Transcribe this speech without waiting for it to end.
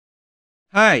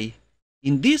Hi!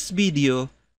 In this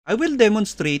video, I will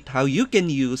demonstrate how you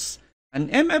can use an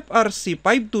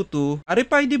MFRC522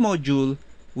 RFID module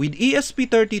with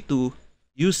ESP32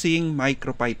 using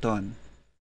MicroPython.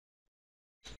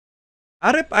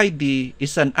 RFID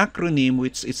is an acronym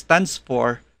which stands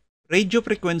for Radio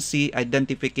Frequency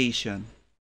Identification.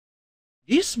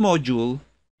 This module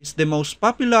is the most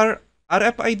popular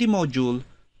RFID module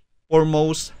for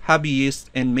most hobbyists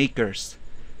and makers.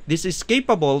 This is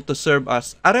capable to serve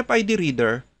as RFID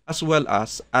reader as well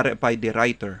as RFID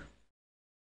writer.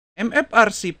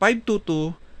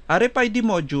 MFRC522 RFID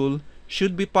module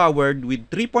should be powered with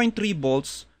 3.3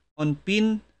 volts on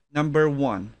pin number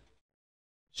 1,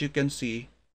 as you can see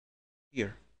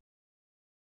here,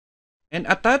 and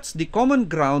attach the common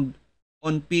ground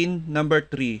on pin number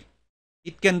 3.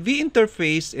 It can be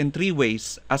interfaced in 3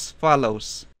 ways as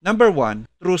follows. Number 1,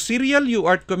 through serial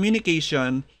UART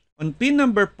communication on pin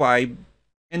number 5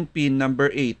 and pin number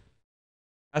 8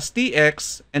 as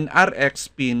TX and RX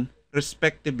pin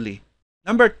respectively.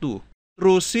 Number 2,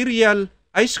 through serial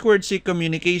I2C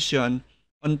communication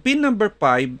on pin number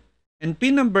 5 and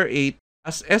pin number 8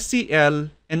 as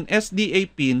SCL and SDA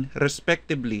pin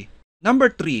respectively. Number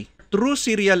 3, through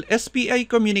serial SPI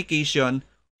communication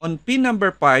on pin number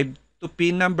 5 to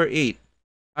pin number 8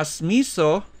 as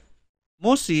MISO,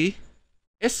 MOSI,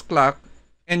 S-Clock,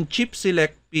 and chip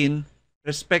select pin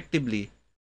respectively.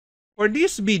 For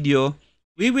this video,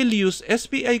 we will use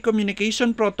SPI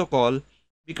communication protocol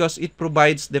because it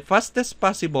provides the fastest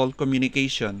possible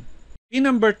communication. Pin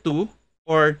number 2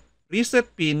 or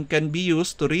reset pin can be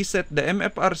used to reset the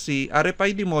MFRC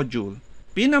RFID module.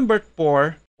 Pin number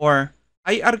 4 or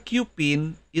IRQ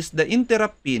pin is the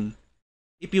interrupt pin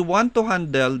if you want to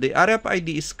handle the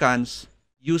RFID scans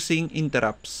using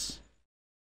interrupts.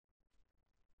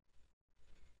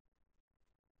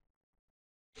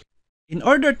 In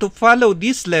order to follow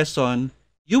this lesson,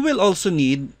 you will also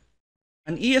need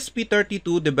an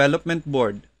ESP32 development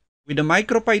board with a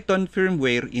MicroPython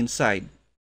firmware inside,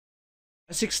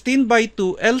 a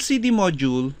 16x2 LCD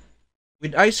module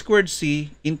with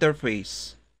I2C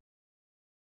interface,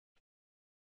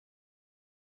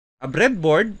 a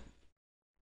breadboard,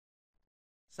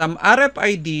 some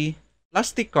RFID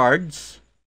plastic cards,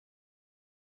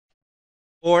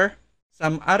 or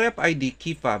some RFID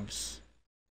key fobs,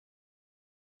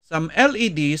 some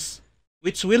LEDs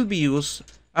which will be used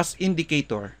as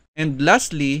indicator, and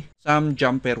lastly, some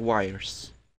jumper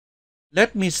wires.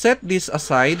 Let me set this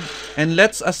aside and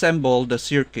let's assemble the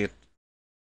circuit.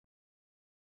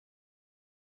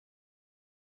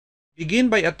 Begin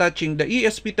by attaching the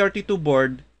ESP32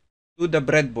 board to the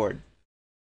breadboard.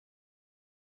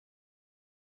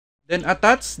 Then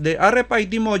attach the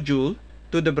RFID module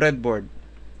to the breadboard.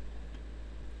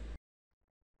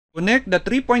 Connect the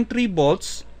 3.3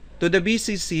 volts to the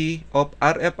VCC of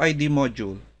RFID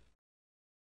module.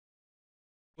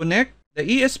 Connect the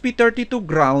ESP32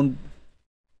 ground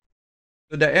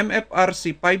to the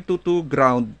MFRC522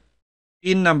 ground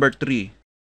pin number 3.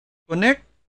 Connect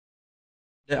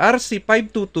the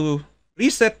RC522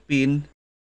 reset pin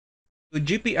to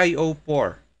GPIO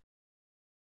 4.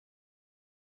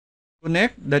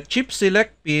 Connect the chip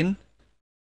select pin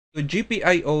to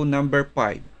GPIO number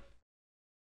 5.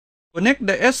 Connect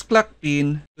the S-Clock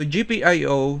pin to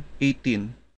GPIO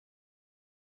 18.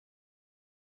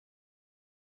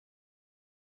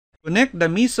 Connect the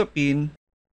MISO pin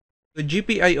to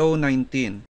GPIO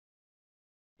 19.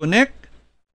 Connect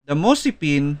the MOSI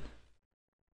pin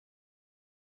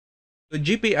to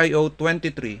GPIO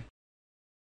 23.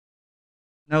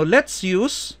 Now let's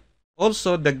use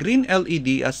also the green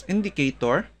LED as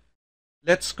indicator.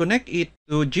 Let's connect it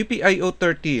to GPIO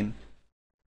 13.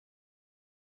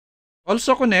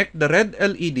 Also connect the red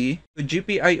LED to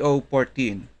GPIO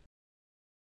 14.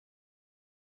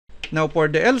 Now for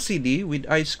the LCD with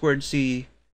I2C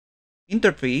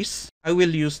interface, I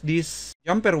will use these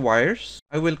jumper wires.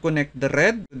 I will connect the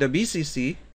red to the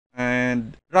VCC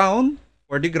and brown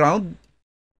for the ground,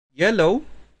 yellow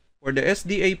for the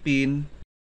SDA pin,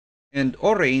 and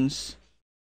orange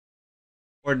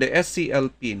for the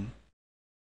SCL pin.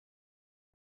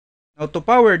 Now to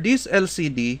power this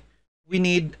LCD, we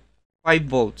need 5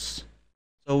 volts.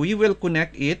 So we will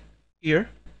connect it here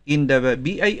in the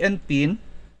BIN pin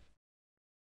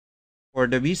for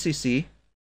the VCC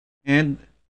and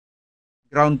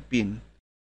ground pin.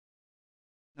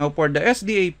 Now for the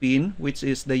SDA pin, which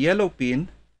is the yellow pin,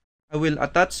 I will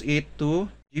attach it to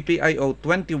GPIO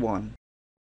 21,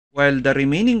 while the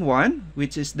remaining one,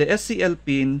 which is the SCL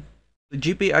pin, to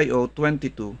GPIO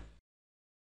 22.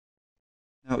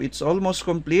 Now it's almost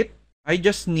complete. I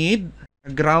just need a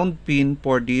ground pin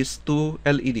for these two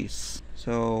LEDs.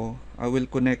 So I will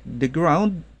connect the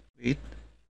ground. Wait.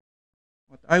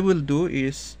 What I will do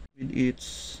is with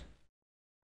its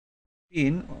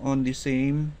pin on the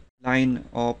same line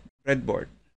of breadboard.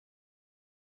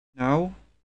 Now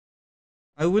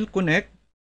I will connect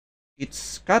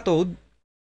its cathode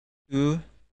to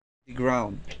the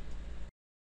ground.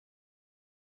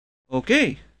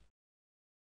 Okay.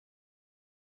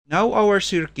 Now our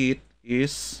circuit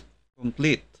is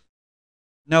complete.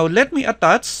 Now let me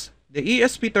attach the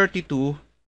ESP32 to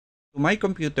my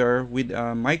computer with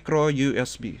a micro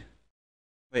USB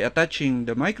by attaching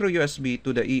the micro USB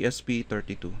to the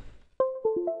ESP32.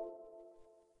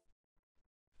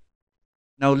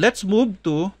 Now let's move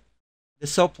to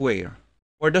the software.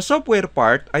 For the software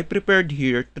part, I prepared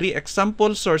here 3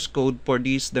 example source code for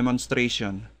this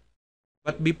demonstration.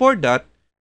 But before that,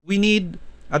 we need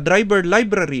a driver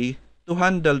library to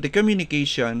handle the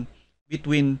communication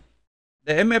between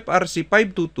the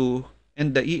MFRC522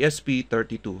 and the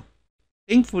ESP32.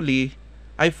 Thankfully,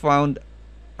 I found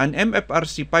an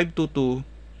MFRC522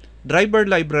 driver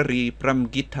library from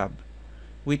GitHub,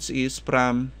 which is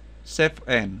from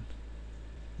CEFN.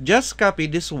 Just copy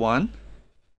this one,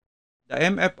 the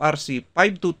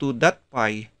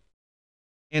MFRC522.py,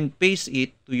 and paste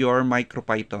it to your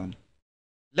MicroPython.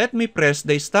 Let me press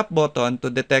the stop button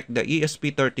to detect the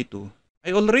ESP32.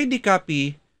 I already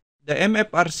copy the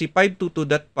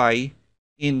MFRC522.py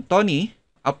in Tony.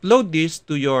 Upload this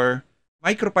to your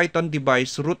MicroPython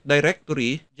device root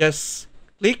directory. Just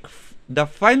click the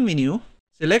File menu,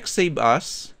 select Save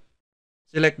As,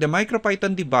 select the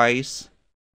MicroPython device,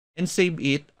 and save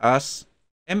it as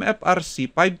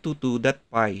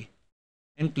MFRC522.py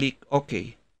and click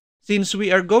OK. Since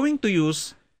we are going to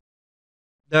use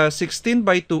the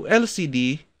 16x2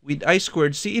 LCD with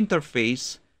I2C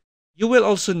interface, you will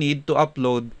also need to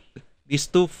upload these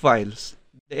 2 files,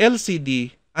 the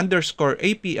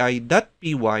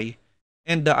LCD_API.py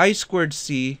and the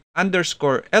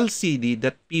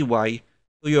I2C_LCD.py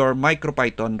to your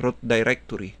MicroPython root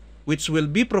directory, which will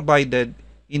be provided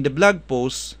in the blog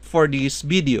post for this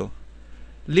video.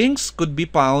 Links could be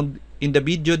found in the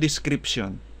video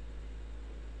description.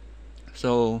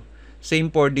 So, same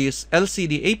for this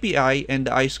LCD API and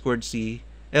the I2C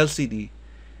LCD,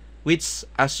 which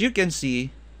as you can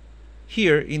see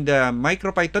here in the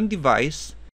MicroPython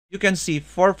device, you can see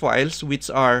 4 files which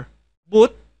are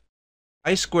boot,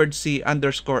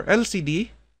 I2C_LCD,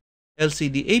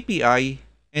 LCD API,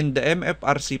 and the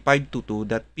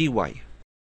MFRC522.py.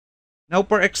 Now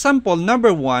for example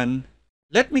number 1,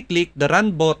 let me click the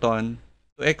Run button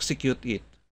to execute it.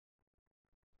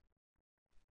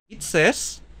 It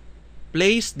says,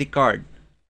 place the card.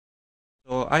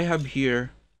 So I have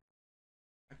here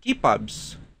a key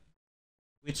fobs,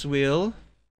 which will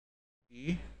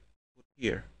be put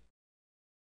here.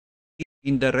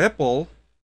 In the REPL,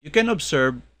 you can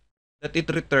observe that it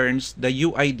returns the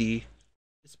UID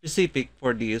specific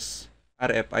for this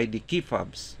RFID key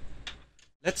fobs.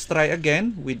 Let's try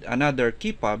again with another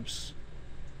key fobs.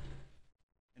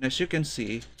 And as you can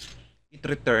see, it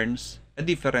returns a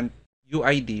different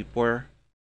UID for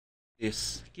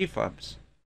this key fobs.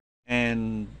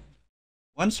 And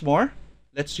once more,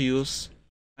 let's use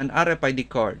an RFID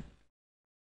card.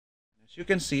 As you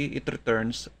can see, it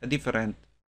returns a different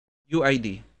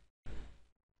UID.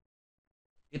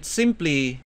 It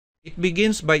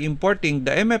begins by importing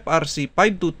the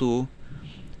MFRC522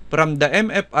 from the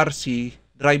MFRC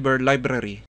driver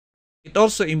library. It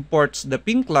also imports the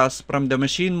pin class from the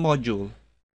machine module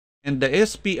and the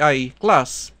SPI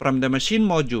class from the machine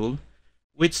module,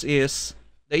 which is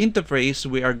the interface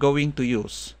we are going to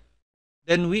use.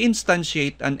 Then we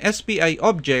instantiate an SPI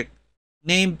object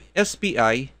named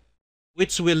SPI,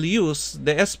 which will use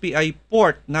the SPI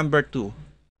port number 2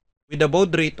 with a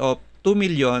baud rate of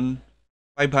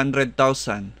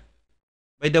 2,500,000.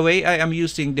 By the way, I am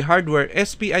using the hardware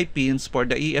SPI pins for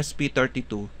the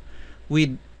ESP32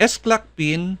 with S-Clock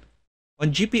pin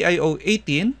on GPIO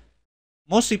 18,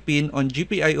 MOSI pin on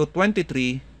GPIO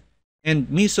 23, and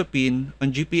MISO pin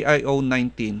on GPIO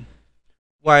 19,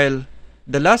 while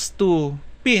the last 2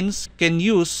 pins can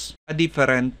use a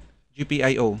different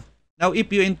GPIO. Now,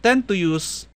 if you intend to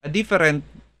use a different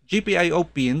GPIO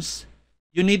pins,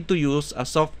 you need to use a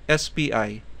soft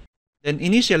SPI. Then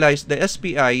initialize the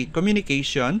SPI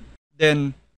communication,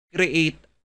 then create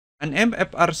an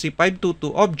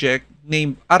MFRC522 object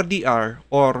named RDR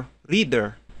or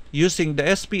reader using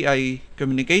the SPI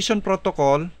communication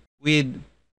protocol with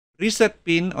reset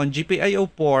pin on GPIO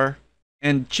 4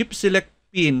 and chip select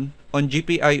pin on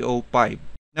GPIO 5.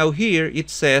 Now here it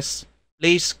says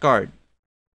place card,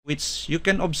 which you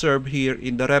can observe here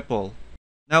in the REPL.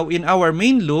 Now in our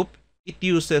main loop, it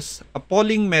uses a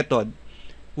polling method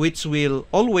which will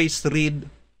always read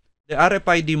the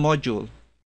RFID module.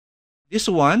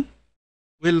 This one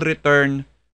will return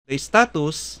the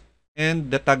status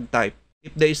and the tag type.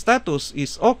 If the status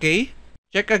is okay,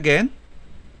 check again,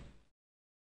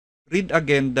 read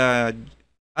again the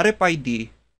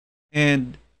RFID,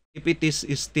 and if it is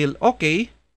still okay,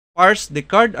 parse the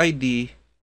card ID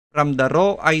from the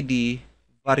raw ID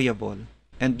variable.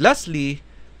 And lastly,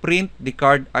 print the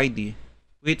card ID,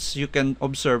 which you can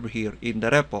observe here in the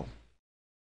repo.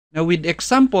 Now with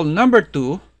example number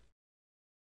 2,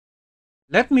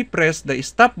 let me press the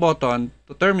stop button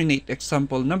to terminate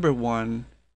example number 1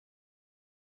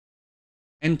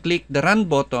 and click the run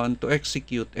button to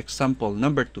execute example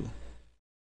number 2.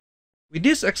 With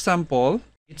this example,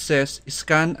 it says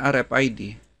scan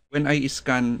RFID. When I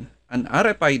scan an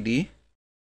RFID,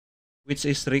 which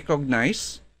is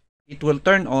recognized, it will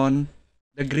turn on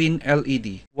the green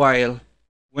LED, while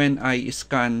when I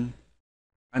scan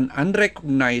an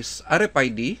unrecognized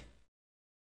RFID,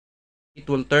 it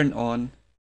will turn on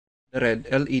the red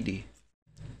LED.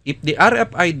 If the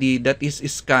RFID that is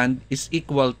scanned is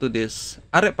equal to this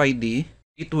RFID,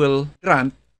 it will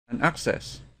grant an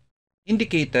access,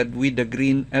 indicated with the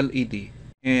green LED.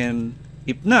 And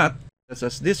if not, such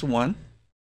as this one,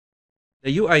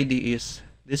 the UID is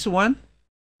this one,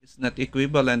 is not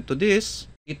equivalent to this,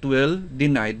 it will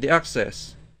deny the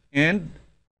access and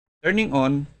turning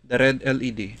on the red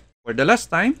LED. For the last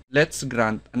time, let's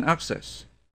grant an access.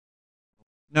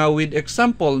 Now with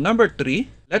example number 3,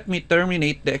 let me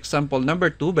terminate the example number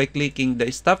 2 by clicking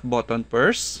the stop button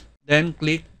first, then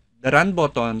click the run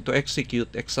button to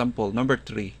execute example number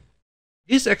 3.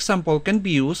 This example can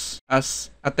be used as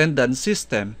attendant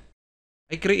system.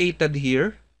 I created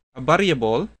here a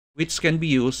variable which can be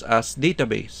used as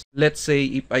database. Let's say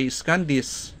if I scan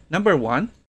this number 1,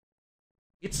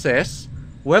 it says,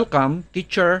 welcome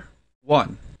teacher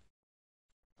 1.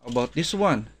 How about this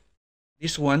one?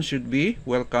 This one should be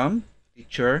welcome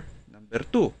teacher number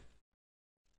 2.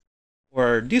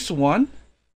 Or this one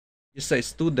is a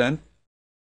student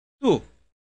 2.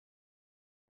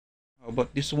 How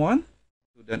about this one?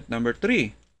 Student number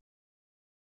 3.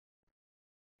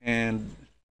 And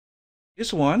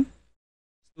this one,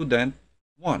 student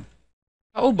 1.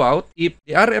 How about if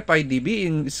the RFID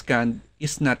being scanned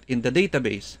is not in the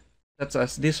database, such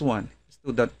as this one,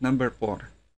 student number 4?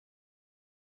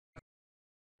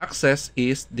 Access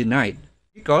is denied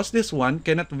because this one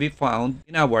cannot be found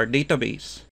in our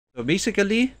database. So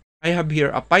basically, I have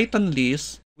here a Python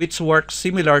list which works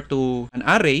similar to an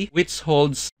array which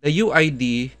holds the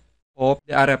UID of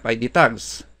the RFID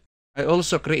tags. I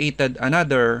also created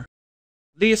another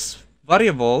list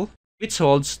variable which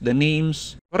holds the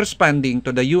names corresponding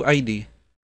to the UID.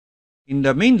 In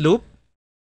the main loop,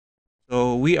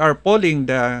 so we are polling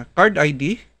the card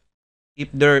ID. If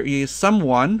there is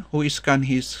someone who scan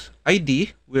his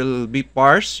ID will be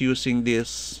parsed using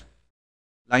this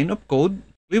line of code,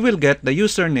 we will get the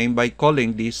username by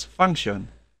calling this function.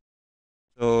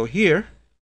 So here,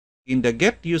 in the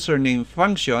get username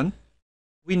function,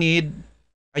 we need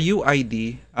a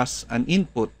UID as an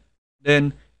input.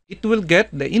 Then it will get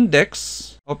the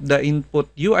index of the input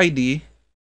UID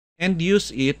and use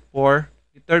it for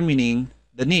determining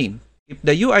the name. If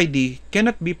the UID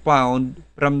cannot be found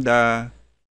from the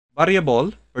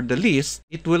variable or the list,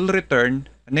 it will return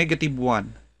a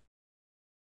 -1.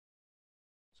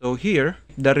 So here,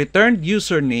 the returned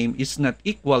username is not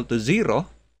equal to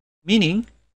 0, meaning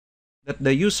that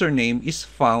the username is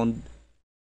found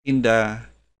in the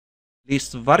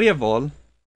list variable,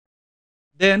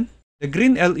 then the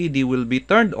green LED will be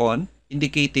turned on,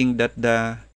 indicating that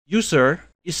the user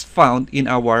is found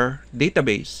in our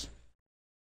database,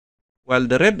 while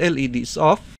the red LED is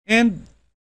off, and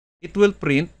it will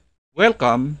print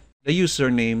welcome the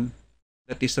username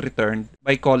that is returned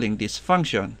by calling this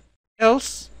function.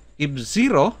 Else, if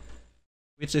 0,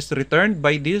 which is returned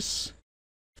by this,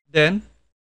 then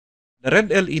the red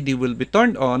LED will be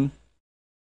turned on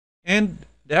and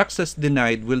the access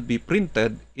denied will be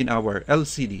printed in our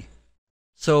LCD.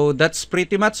 So that's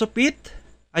pretty much of it.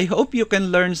 I hope you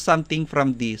can learn something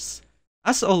from this.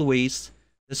 As always,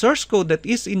 the source code that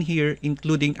is in here,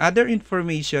 including other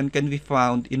information, can be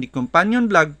found in the companion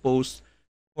blog post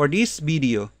for this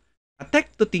video at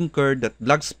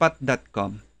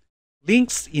tech.to.tinker.blogspot.com.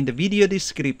 Links in the video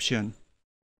description.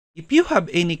 If you have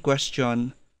any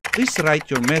question, please write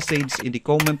your message in the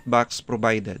comment box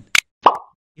provided.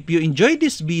 If you enjoyed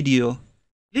this video,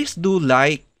 please do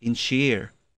like and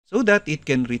share so that it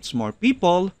can reach more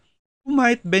people who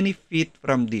might benefit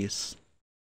from this.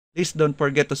 Please don't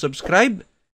forget to subscribe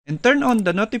and turn on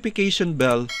the notification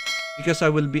bell because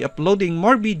I will be uploading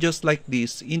more videos like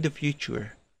this in the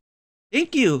future.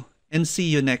 Thank you and see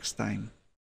you next time.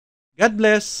 God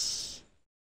bless.